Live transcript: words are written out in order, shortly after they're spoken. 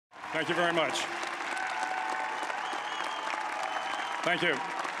Thank you very much. Thank you.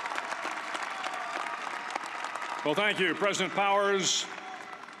 Well, thank you, President Powers,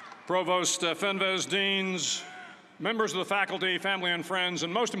 Provost Fenves, deans, members of the faculty, family and friends,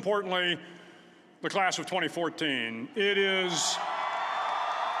 and most importantly, the class of 2014. It is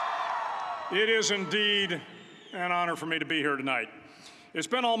indeed an honor for me to be here tonight. It's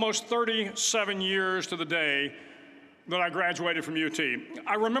been almost 37 years to the day that I graduated from UT.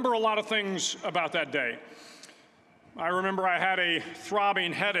 I remember a lot of things about that day. I remember I had a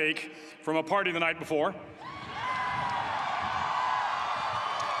throbbing headache from a party the night before.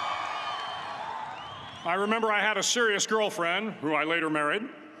 I remember I had a serious girlfriend, who I later married.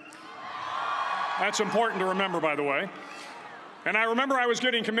 That's important to remember, by the way. And I remember I was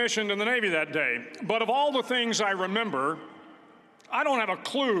getting commissioned in the Navy that day. But of all the things I remember, I don't have a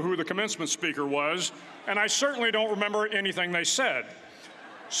clue who the commencement speaker was, and I certainly don't remember anything they said.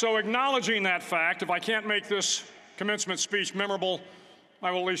 So acknowledging that fact, if I can't make this commencement speech memorable,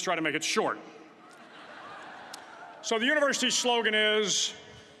 I will at least try to make it short. So the university's slogan is,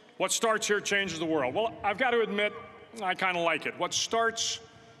 what starts here changes the world. Well, I've got to admit, I kind of like it. What starts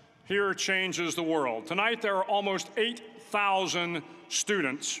here changes the world. Tonight, there are almost 8,000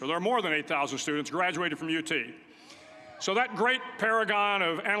 students, or there are more than 8,000 students graduated from UT. So that great paragon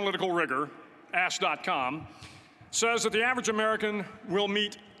of analytical rigor, Ask.com, says that the average American will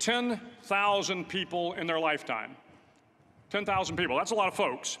meet 10,000 people in their lifetime. 10,000 people, that's a lot of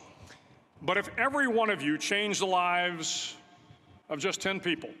folks. But if every one of you changed the lives of just 10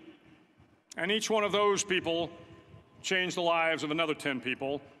 people, and each one of those people changed the lives of another 10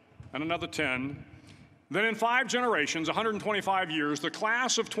 people, and another 10, then in 5 generations, 125 years, the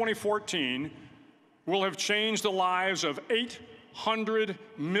class of 2014 will have changed the lives of 800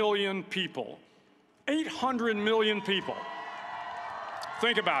 million people. 800 million people.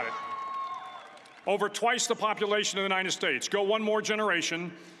 Think about it. Over twice the population of the United States. Go one more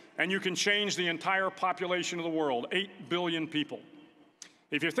generation, and you can change the entire population of the world, 8 billion people.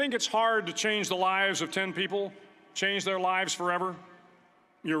 If you think it's hard to change the lives of 10 people, change their lives forever,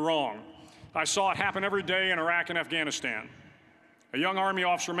 you're wrong. I saw it happen every day in Iraq and Afghanistan. A young Army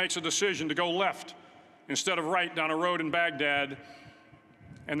officer makes a decision to go left instead of right down a road in Baghdad,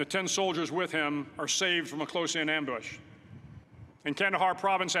 and the 10 soldiers with him are saved from a close-in ambush. In Kandahar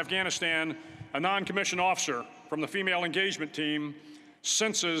province, Afghanistan, a non-commissioned officer from the female engagement team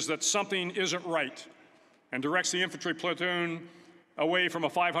senses that something isn't right and directs the infantry platoon away from a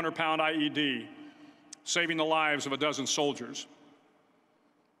 500-pound IED, saving the lives of a dozen soldiers.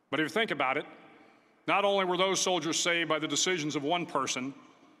 But if you think about it, not only were those soldiers saved by the decisions of one person,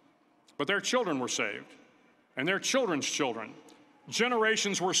 but their children were saved, and their children's children.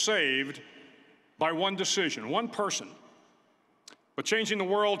 Generations were saved by one decision, one person. But changing the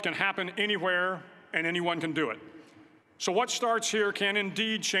world can happen anywhere, and anyone can do it. So what starts here can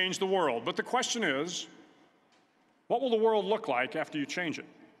indeed change the world. But the question is, what will the world look like after you change it?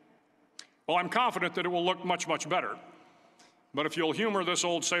 Well, I'm confident that it will look much, much better. But if you'll humor this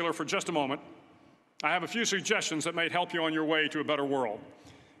old sailor for just a moment, I have a few suggestions that may help you on your way to a better world.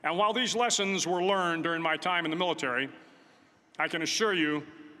 And while these lessons were learned during my time in the military, I can assure you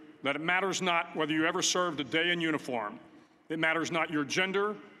that it matters not whether you ever served a day in uniform. It matters not your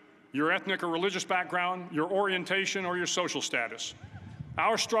gender, your ethnic or religious background, your orientation, or your social status.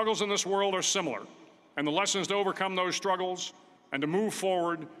 Our struggles in this world are similar, and the lessons to overcome those struggles and to move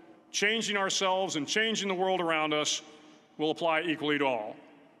forward, changing ourselves and changing the world around us, will apply equally to all.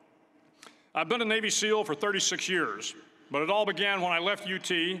 I've been a Navy SEAL for 36 years, but it all began when I left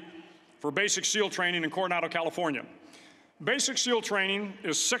UT for basic SEAL training in Coronado, California. Basic SEAL training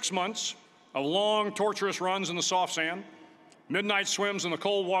is 6 months of long, torturous runs in the soft sand, midnight swims in the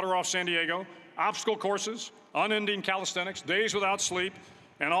cold water off San Diego, obstacle courses, unending calisthenics, days without sleep,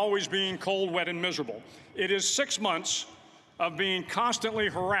 and always being cold, wet, and miserable. It is 6 months of being constantly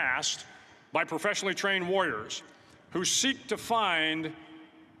harassed by professionally trained warriors who seek to find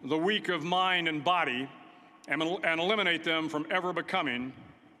the weak of mind and body and eliminate them from ever becoming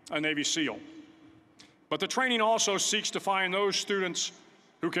a Navy SEAL. But the training also seeks to find those students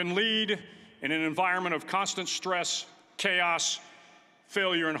who can lead in an environment of constant stress, chaos,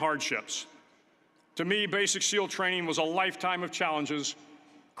 failure, and hardships. To me, basic SEAL training was a lifetime of challenges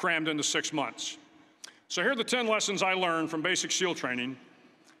crammed into 6 months. So here are the 10 lessons I learned from basic SEAL training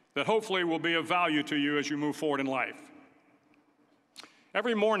that hopefully will be of value to you as you move forward in life.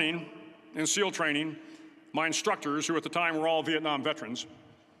 Every morning in SEAL training, my instructors, who at the time were all Vietnam veterans,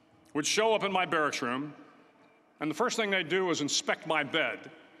 would show up in my barracks room, and the first thing they'd do was inspect my bed.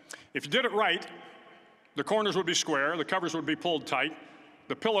 If you did it right, the corners would be square, the covers would be pulled tight,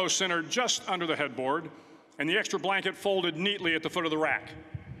 the pillow centered just under the headboard, and the extra blanket folded neatly at the foot of the rack.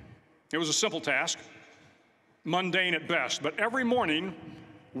 It was a simple task, mundane at best, but every morning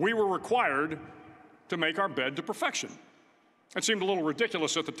we were required to make our bed to perfection. It seemed a little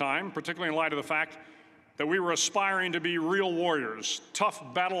ridiculous at the time, particularly in light of the fact that we were aspiring to be real warriors, tough,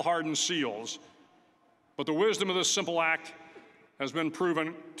 battle-hardened SEALs. But the wisdom of this simple act has been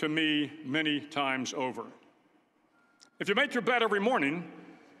proven to me many times over. If you make your bed every morning,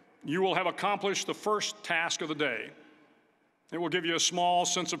 you will have accomplished the first task of the day. It will give you a small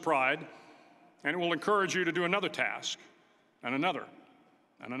sense of pride, and it will encourage you to do another task, and another,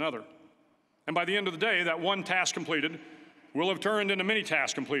 and another. And by the end of the day, that one task completed will have turned into many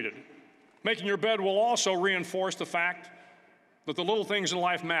tasks completed. Making your bed will also reinforce the fact that the little things in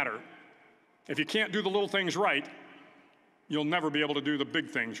life matter. If you can't do the little things right, you'll never be able to do the big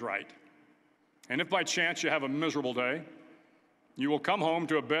things right. And if by chance you have a miserable day, you will come home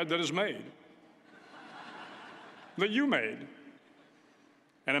to a bed that is made, that you made.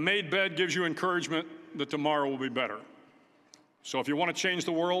 And a made bed gives you encouragement that tomorrow will be better. So if you want to change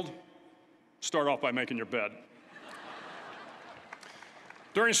the world, start off by making your bed.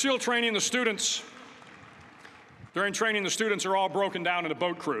 During SEAL training, the students are all broken down into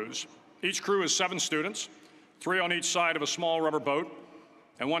boat crews. Each crew is 7 students, 3 on each side of a small rubber boat,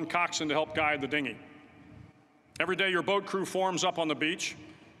 and 1 coxswain to help guide the dinghy. Every day, your boat crew forms up on the beach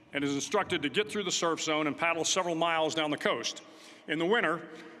and is instructed to get through the surf zone and paddle several miles down the coast. In the winter,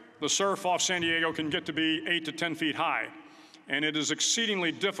 the surf off San Diego can get to be 8 to 10 feet high, and it is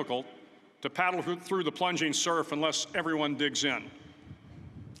exceedingly difficult to paddle through the plunging surf unless everyone digs in.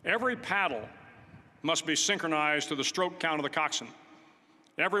 Every paddle must be synchronized to the stroke count of the coxswain.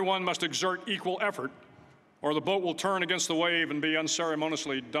 Everyone must exert equal effort, or the boat will turn against the wave and be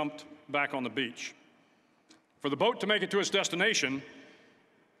unceremoniously dumped back on the beach. For the boat to make it to its destination,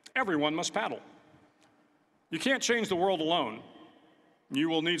 everyone must paddle. You can't change the world alone. You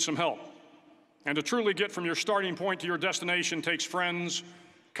will need some help. And to truly get from your starting point to your destination takes friends,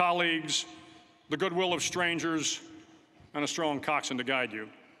 colleagues, the goodwill of strangers, and a strong coxswain to guide you.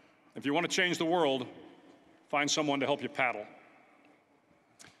 If you want to change the world, find someone to help you paddle.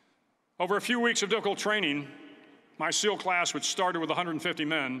 Over a few weeks of difficult training, my SEAL class, which started with 150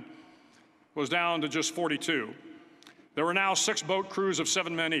 men, was down to just 42. There were now 6 boat crews of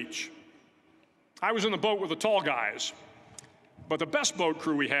 7 men each. I was in the boat with the tall guys, but the best boat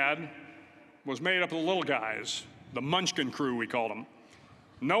crew we had was made up of the little guys, the Munchkin crew, we called them.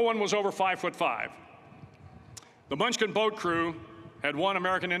 No one was over 5'5". The Munchkin boat crew had 1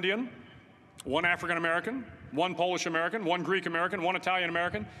 American Indian, 1 African American, 1 Polish American, 1 Greek American, 1 Italian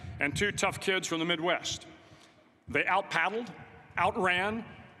American, and 2 tough kids from the Midwest. They out-paddled, outran,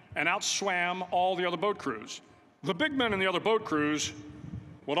 and outswam all the other boat crews. The big men in the other boat crews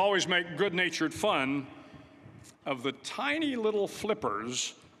would always make good-natured fun of the tiny little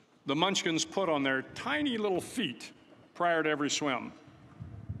flippers the Munchkins put on their tiny little feet prior to every swim.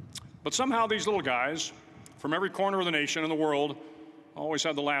 But somehow these little guys from every corner of the nation and the world always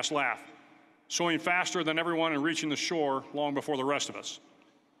had the last laugh, swimming faster than everyone and reaching the shore long before the rest of us.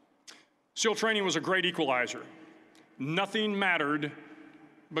 SEAL training was a great equalizer. Nothing mattered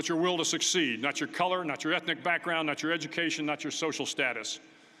but your will to succeed, not your color, not your ethnic background, not your education, not your social status.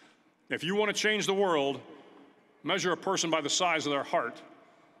 If you want to change the world, measure a person by the size of their heart,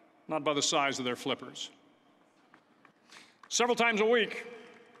 not by the size of their flippers. Several times a week,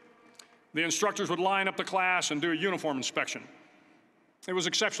 the instructors would line up the class and do a uniform inspection. It was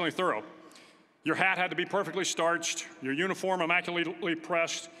exceptionally thorough. Your hat had to be perfectly starched, your uniform immaculately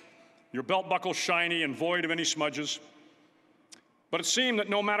pressed, your belt buckle shiny and void of any smudges. But it seemed that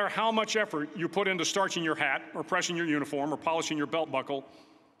no matter how much effort you put into starching your hat or pressing your uniform or polishing your belt buckle,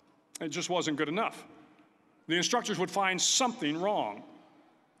 it just wasn't good enough. The instructors would find something wrong.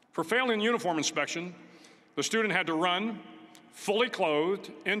 For failing the uniform inspection, the student had to run, fully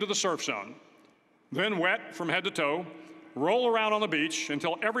clothed, into the surf zone, then wet from head to toe, roll around on the beach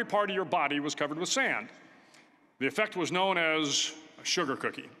until every part of your body was covered with sand. The effect was known as a sugar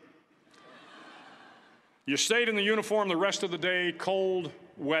cookie. You stayed in the uniform the rest of the day, cold,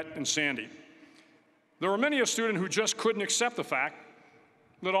 wet, and sandy. There were many a student who just couldn't accept the fact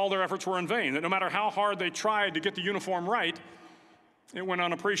that all their efforts were in vain, that no matter how hard they tried to get the uniform right, it went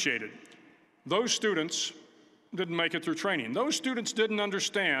unappreciated. Those students didn't make it through training. Those students didn't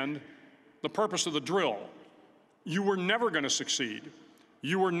understand the purpose of the drill. You were never going to succeed.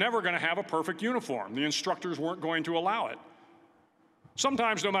 You were never going to have a perfect uniform. The instructors weren't going to allow it.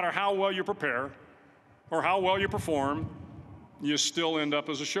 Sometimes, no matter how well you prepare or how well you perform, you still end up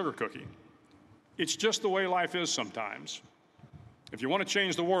as a sugar cookie. It's just the way life is sometimes. If you want to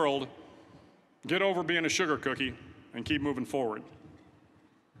change the world, get over being a sugar cookie and keep moving forward.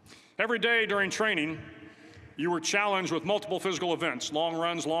 Every day during training, you were challenged with multiple physical events: long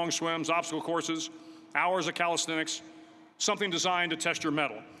runs, long swims, obstacle courses, hours of calisthenics, something designed to test your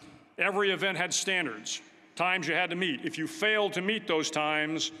mettle. Every event had standards, times you had to meet. If you failed to meet those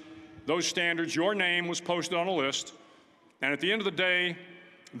times, those standards, your name was posted on a list, and at the end of the day,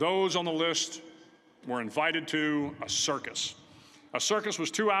 those on the list were invited to a circus. A circus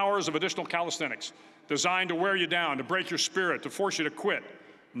was 2 hours of additional calisthenics, designed to wear you down, to break your spirit, to force you to quit.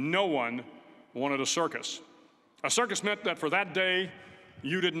 No one wanted a circus. A circus meant that for that day,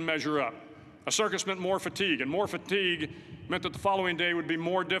 you didn't measure up. A circus meant more fatigue, and more fatigue meant that the following day would be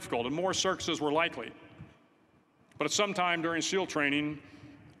more difficult, and more circuses were likely. But at some time during SEAL training,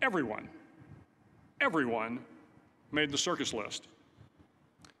 everyone made the circus list.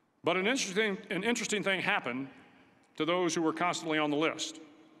 But an interesting thing happened to those who were constantly on the list.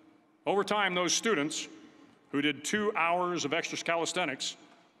 Over time, those students who did 2 hours of extra calisthenics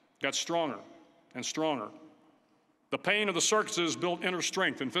got stronger and stronger. The pain of the circuses built inner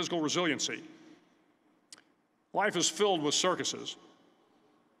strength and physical resiliency. Life is filled with circuses.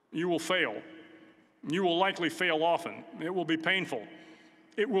 You will fail. You will likely fail often. It will be painful.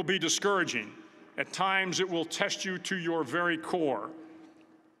 It will be discouraging. At times, it will test you to your very core.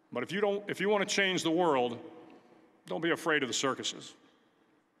 But if you want to change the world, don't be afraid of the circuses.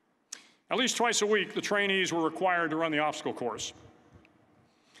 At least twice a week, the trainees were required to run the obstacle course.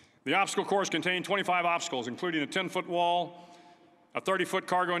 The obstacle course contained 25 obstacles, including a 10-foot wall, a 30-foot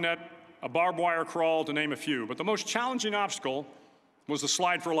cargo net, a barbed wire crawl, to name a few. But the most challenging obstacle was the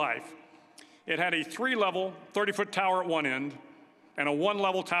slide for life. It had a 3-level, 30-foot tower at one end and a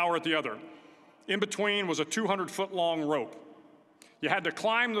 1-level tower at the other. In between was a 200-foot-long rope. You had to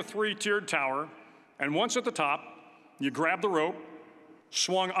climb the 3-tiered tower, and once at the top, you grabbed the rope,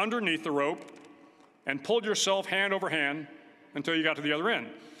 swung underneath the rope, and pulled yourself hand over hand until you got to the other end.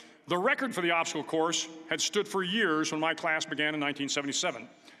 The record for the obstacle course had stood for years when my class began in 1977.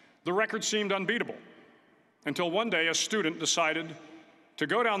 The record seemed unbeatable until one day a student decided to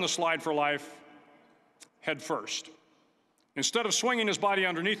go down the slide for life head first. Instead of swinging his body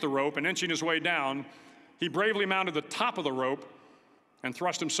underneath the rope and inching his way down, he bravely mounted the top of the rope and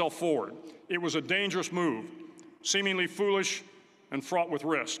thrust himself forward. It was a dangerous move, seemingly foolish and fraught with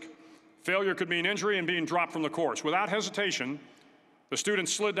risk. Failure could mean injury and being dropped from the course. Without hesitation, the student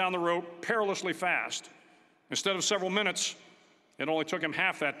slid down the rope perilously fast. Instead of several minutes, it only took him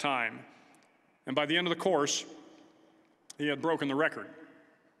half that time. And by the end of the course, he had broken the record.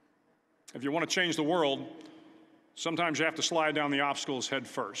 If you want to change the world, sometimes you have to slide down the obstacles head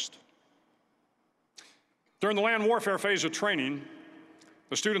first. During the land warfare phase of training,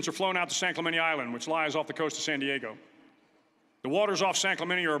 the students are flown out to San Clemente Island, which lies off the coast of San Diego. The waters off San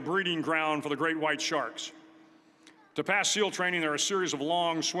Clemente are a breeding ground for the great white sharks. To pass SEAL training, there are a series of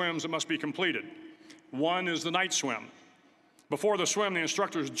long swims that must be completed. One is the night swim. Before the swim, the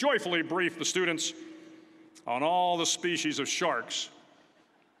instructors joyfully brief the students on all the species of sharks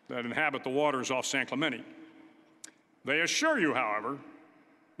that inhabit the waters off San Clemente. They assure you, however,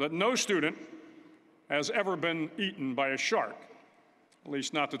 that no student has ever been eaten by a shark, at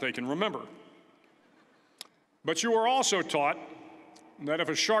least not that they can remember. But you are also taught that if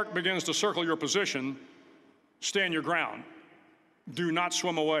a shark begins to circle your position, stand your ground. Do not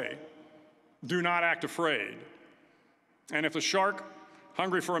swim away. Do not act afraid. And if the shark,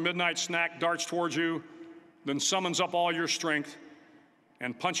 hungry for a midnight snack, darts towards you, then summons up all your strength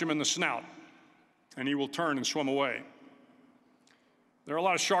and punch him in the snout, and he will turn and swim away. There are a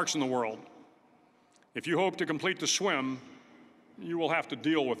lot of sharks in the world. If you hope to complete the swim, you will have to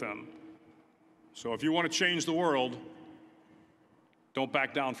deal with them. So if you want to change the world, don't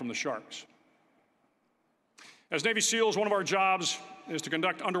back down from the sharks. As Navy SEALs, one of our jobs is to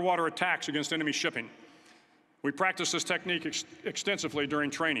conduct underwater attacks against enemy shipping. We practice this technique extensively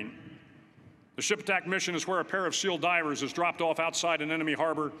during training. The ship attack mission is where a pair of SEAL divers is dropped off outside an enemy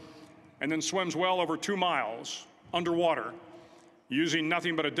harbor and then swims well over 2 miles underwater, using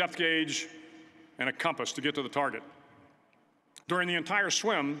nothing but a depth gauge and a compass to get to the target. During the entire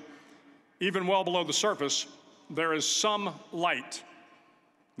swim, even well below the surface, there is some light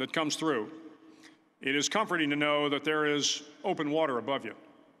that comes through. It is comforting to know that there is open water above you.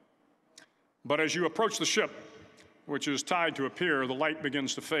 But as you approach the ship, which is tied to a pier, the light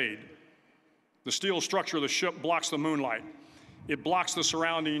begins to fade. The steel structure of the ship blocks the moonlight. It blocks the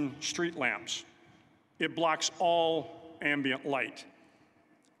surrounding street lamps. It blocks all ambient light.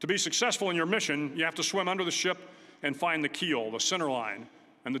 To be successful in your mission, you have to swim under the ship and find the keel, the center line,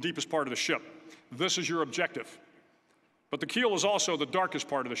 and the deepest part of the ship. This is your objective. But the keel is also the darkest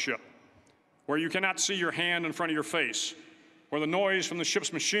part of the ship, where you cannot see your hand in front of your face, where the noise from the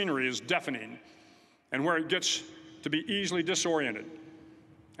ship's machinery is deafening, and where it gets to be easily disoriented,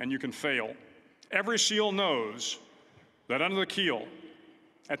 and you can fail. Every SEAL knows that under the keel,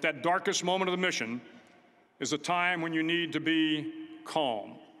 at that darkest moment of the mission, is a time when you need to be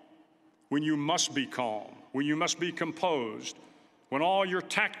calm, when you must be calm, when you must be composed, when all your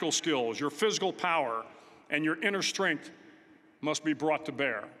tactical skills, your physical power, and your inner strength must be brought to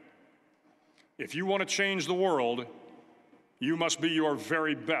bear. If you want to change the world, you must be your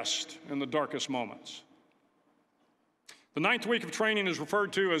very best in the darkest moments. The 9th week of training is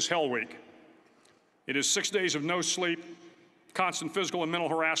referred to as Hell Week. It is 6 days of no sleep, constant physical and mental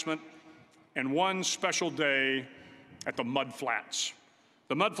harassment, and one special day at the Mud Flats.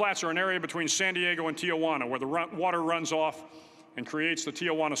 The Mud Flats are an area between San Diego and Tijuana where the water runs off and creates the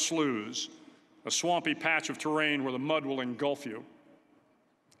Tijuana Sloughs, a swampy patch of terrain where the mud will engulf you.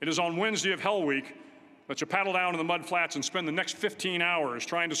 It is on Wednesday of Hell Week that you paddle down to the Mud Flats and spend the next 15 hours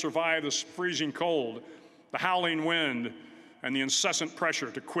trying to survive this freezing cold, the howling wind, and the incessant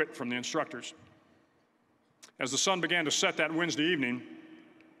pressure to quit from the instructors. As the sun began to set that Wednesday evening,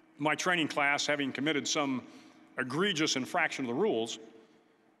 my training class, having committed some egregious infraction of the rules,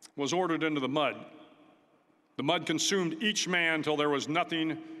 was ordered into the mud. The mud consumed each man till there was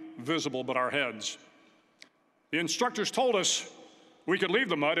nothing visible but our heads. The instructors told us we could leave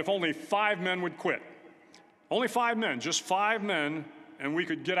the mud if only 5 men would quit. Only 5 men, just 5 men, and we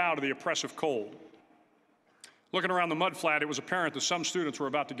could get out of the oppressive cold. Looking around the mud flat, it was apparent that some students were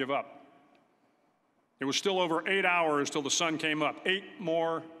about to give up. It was still over 8 hours till the sun came up. 8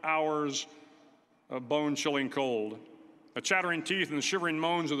 more hours of bone-chilling cold. The chattering teeth and the shivering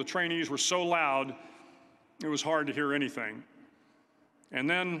moans of the trainees were so loud, it was hard to hear anything. And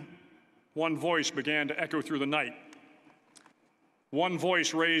then one voice began to echo through the night. One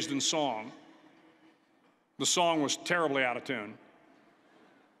voice raised in song. The song was terribly out of tune,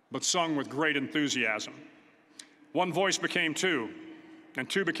 but sung with great enthusiasm. One voice became 2, and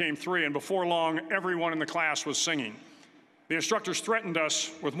 2 became 3, and before long, everyone in the class was singing. The instructors threatened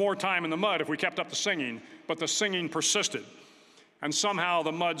us with more time in the mud if we kept up the singing, but the singing persisted. And somehow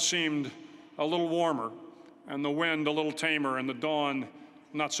the mud seemed a little warmer, and the wind a little tamer, and the dawn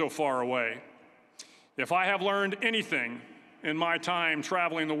not so far away. If I have learned anything in my time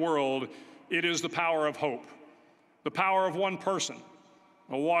traveling the world, it is the power of hope. The power of one person,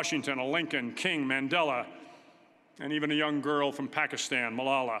 a Washington, a Lincoln, King, Mandela, and even a young girl from Pakistan,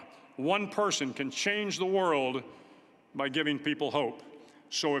 Malala. One person can change the world by giving people hope.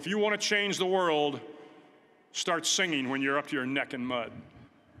 So if you want to change the world, start singing when you're up to your neck in mud.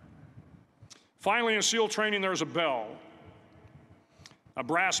 Finally, in SEAL training, there's a bell. A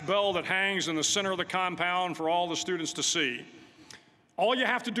brass bell that hangs in the center of the compound for all the students to see. All you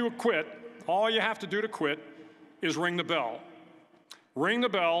have to do to quit is ring the bell. Ring the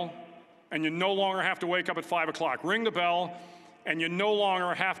bell, and you no longer have to wake up at 5 o'clock. Ring the bell, and you no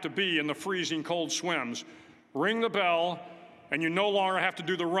longer have to be in the freezing cold swims. Ring the bell, and you no longer have to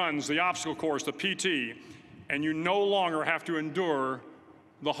do the runs, the obstacle course, the PT, and you no longer have to endure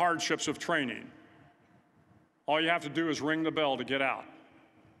the hardships of training. All you have to do is ring the bell to get out.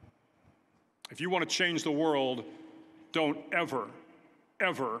 If you want to change the world, don't ever,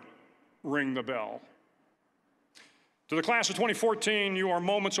 ever ring the bell. To the class of 2014, you are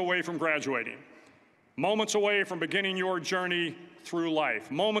moments away from graduating, moments away from beginning your journey through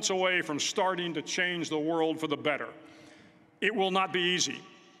life, moments away from starting to change the world for the better. It will not be easy,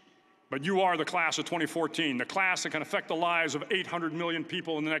 but you are the class of 2014, the class that can affect the lives of 800 million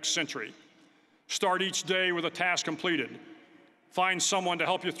people in the next century. Start each day with a task completed. Find someone to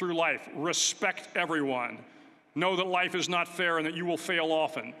help you through life. Respect everyone. Know that life is not fair and that you will fail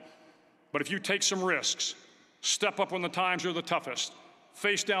often. But if you take some risks, step up when the times are the toughest,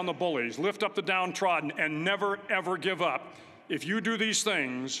 face down the bullies, lift up the downtrodden, and never, ever give up. If you do these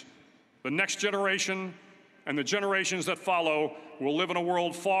things, the next generation and the generations that follow will live in a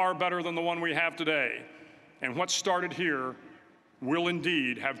world far better than the one we have today. And what started here will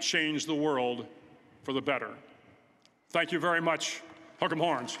indeed have changed the world for the better. Thank you very much. Hook 'em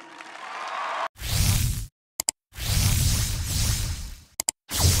horns.